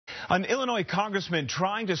An Illinois congressman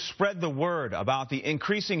trying to spread the word about the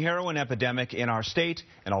increasing heroin epidemic in our state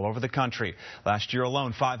and all over the country. Last year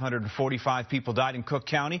alone, 545 people died in Cook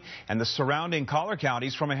County and the surrounding collar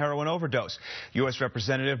counties from a heroin overdose. U.S.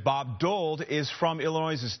 Representative Bob Dold is from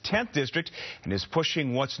Illinois' 10th district and is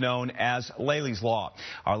pushing what's known as Laley's Law.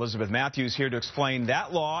 Our Elizabeth Matthews here to explain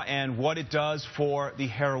that law and what it does for the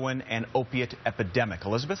heroin and opiate epidemic.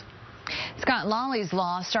 Elizabeth? Scott, Laley's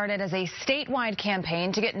Law started as a statewide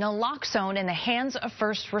campaign to get naloxone in the hands of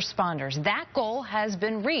first responders. That goal has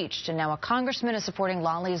been reached, and now a congressman is supporting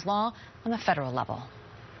Laley's Law on the federal level.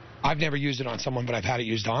 I've never used it on someone, but I've had it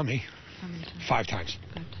used on me. 5 times.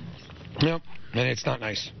 Yep, and it's not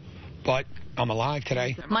nice. But I'm alive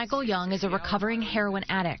today. Michael Young is a recovering heroin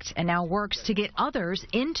addict and now works to get others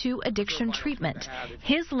into addiction treatment.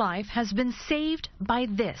 His life has been saved by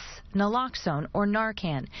this, naloxone or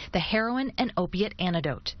Narcan, the heroin and opiate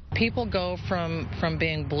antidote. People go from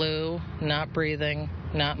being blue, not breathing,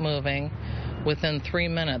 not moving, within 3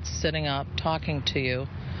 minutes sitting up, talking to you.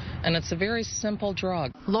 And it's a very simple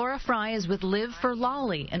drug. Laura Fry is with Live for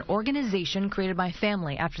Laley, an organization created by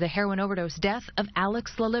family after the heroin overdose death of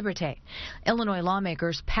Alex LaLiberte. Illinois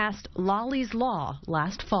lawmakers passed Laley's Law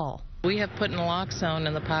last fall. We have put naloxone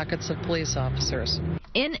in the pockets of police officers.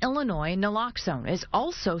 In Illinois, naloxone is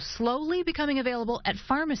also slowly becoming available at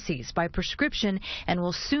pharmacies by prescription and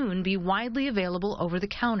will soon be widely available over the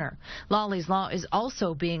counter. Laley's Law is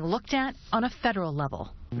also being looked at on a federal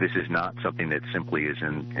level. This is not something that simply is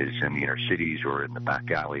in the inner cities or in the back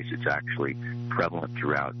alleys. It's actually prevalent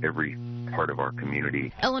throughout every part of our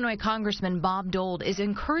community. Illinois Congressman Bob Dold is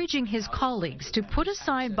encouraging his colleagues to put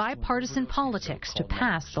aside bipartisan politics to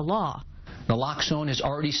pass the law. Naloxone has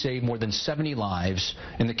already saved more than 70 lives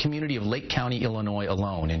in the community of Lake County, Illinois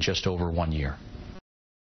alone in just over 1 year.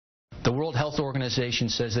 The World Health Organization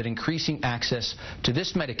says that increasing access to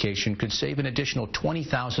this medication could save an additional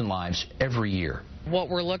 20,000 lives every year. What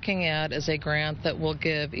we're looking at is a grant that will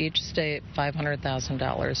give each state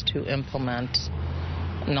 $500,000 to implement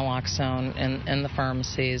naloxone in the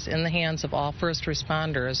pharmacies in the hands of all first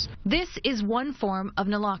responders. This is one form of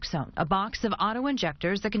naloxone, a box of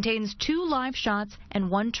auto-injectors that contains 2 live shots and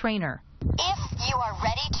 1 trainer. If you are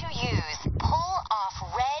ready to use, pull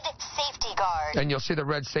off red safety guard. And you'll see the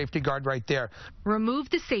red safety guard right there.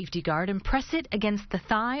 Remove the safety guard and press it against the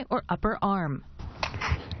thigh or upper arm.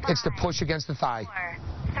 It's the push against the thigh.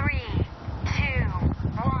 4, 3, 2,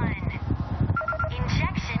 1.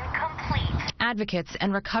 Injection complete. Advocates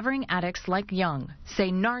and recovering addicts like Young say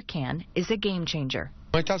Narcan is a game changer.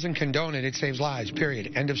 It doesn't condone it. It saves lives,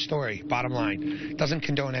 period. End of story. Bottom line. It doesn't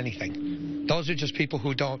condone anything. Those are just people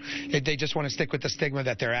who don't, they just want to stick with the stigma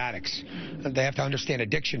that they're addicts. They have to understand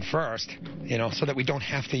addiction first, so that we don't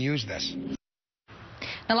have to use this.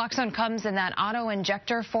 Naloxone comes in that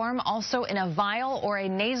auto-injector form, also in a vial or a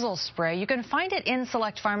nasal spray. You can find it in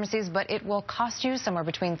select pharmacies, but it will cost you somewhere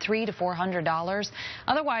between $300 to $400.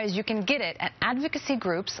 Otherwise, you can get it at advocacy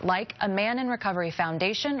groups like a Man in Recovery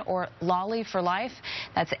Foundation or Laley for Life.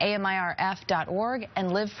 That's AMIRF.org and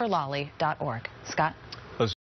liveforlaley.org. Scott?